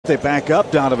They back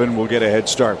up. Donovan will get a head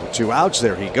start with 2 outs.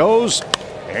 There he goes.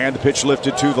 And the pitch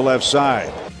lifted to the left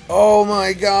side. Oh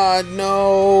my God,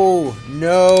 no.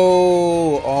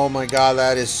 No. Oh my God,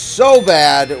 that is so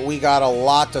bad. We got a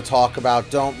lot to talk about.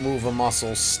 Don't move a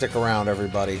muscle. Stick around,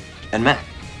 everybody. And Matt,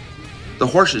 the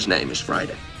horse's name is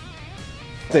Friday.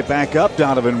 They back up.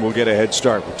 Donovan will get a head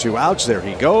start with 2 outs. There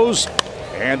he goes.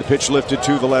 And the pitch lifted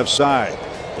to the left side.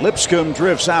 Lipscomb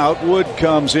drifts out. Wood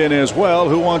comes in as well.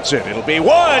 Who wants it? It'll be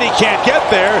Wood. He can't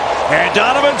get there. And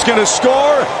Donovan's going to score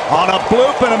on a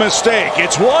bloop and a mistake.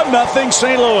 It's 1-0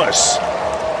 St. Louis.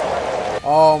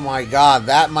 Oh my God,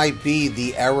 that might be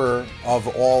the error of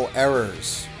all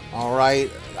errors. All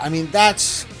right. I mean, that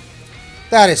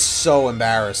is so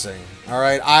embarrassing. All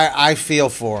right. I feel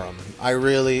for him. I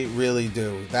really, really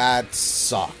do. That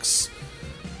sucks.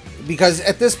 Because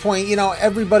at this point, you know,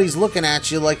 everybody's looking at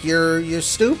you like you're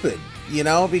stupid, you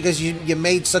know, because you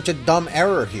made such a dumb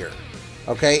error here.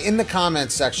 Okay, in the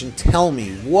comments section, tell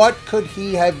me, what could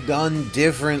he have done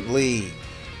differently?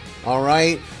 All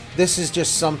right, this is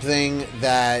just something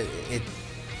that it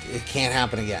can't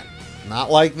happen again. Not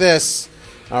like this.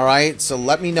 All right, so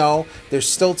let me know. There's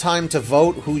still time to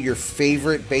vote who your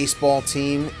favorite baseball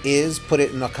team is. Put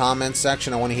it in the comments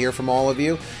section. I want to hear from all of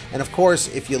you. And of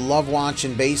course, if you love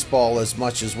watching baseball as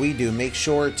much as we do, make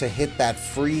sure to hit that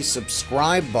free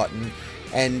subscribe button.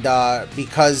 And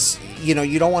because, you know,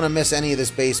 you don't want to miss any of this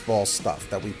baseball stuff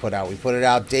that we put out. We put it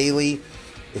out daily.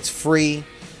 It's free.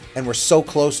 And we're so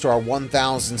close to our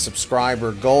 1,000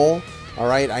 subscriber goal. All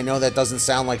right, I know that doesn't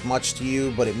sound like much to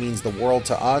you, but it means the world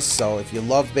to us. So if you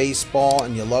love baseball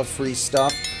and you love free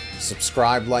stuff,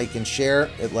 subscribe, like, and share.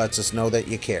 It lets us know that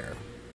you care.